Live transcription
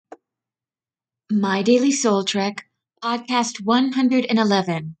My Daily Soul Trek, Podcast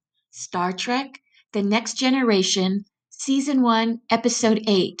 111, Star Trek The Next Generation, Season 1, Episode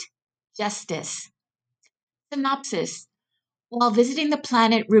 8, Justice. Synopsis. While visiting the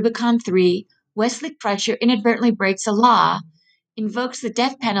planet Rubicon 3, Wesley Crusher inadvertently breaks a law, invokes the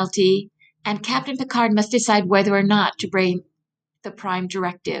death penalty, and Captain Picard must decide whether or not to bring the Prime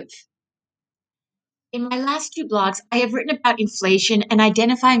Directive. In my last two blogs, I have written about inflation and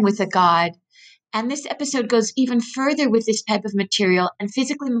identifying with a god. And this episode goes even further with this type of material and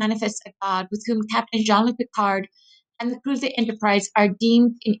physically manifests a god with whom Captain Jean-Luc Picard and the crew of the Enterprise are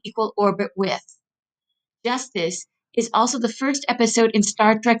deemed in equal orbit with. Justice is also the first episode in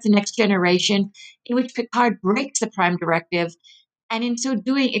Star Trek The Next Generation in which Picard breaks the Prime Directive and in so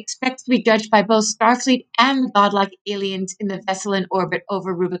doing expects to be judged by both Starfleet and the godlike aliens in the vessel in orbit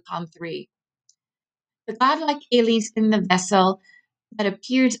over Rubicon 3. The godlike aliens in the vessel that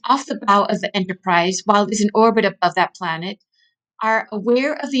appears off the bow of the Enterprise while it is in orbit above that planet are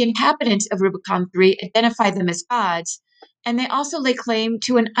aware of the inhabitants of Rubicon 3, identify them as gods, and they also lay claim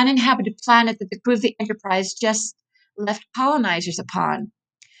to an uninhabited planet that the crew of the Enterprise just left colonizers upon.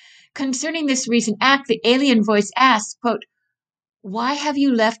 Concerning this recent act, the alien voice asks, quote, "Why have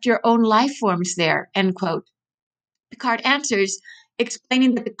you left your own life forms there?" End quote. Picard answers,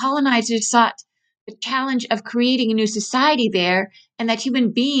 explaining that the colonizers sought the challenge of creating a new society there and that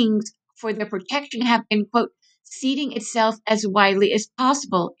human beings, for their protection, have been, quote, seeding itself as widely as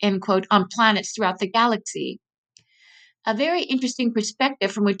possible, end quote, on planets throughout the galaxy. A very interesting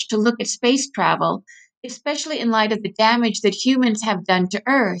perspective from which to look at space travel, especially in light of the damage that humans have done to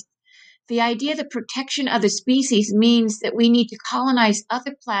Earth. The idea that protection of the species means that we need to colonize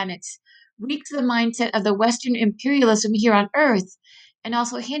other planets reeks the mindset of the Western imperialism here on Earth, and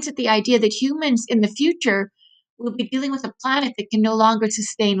also hints at the idea that humans in the future will be dealing with a planet that can no longer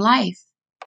sustain life.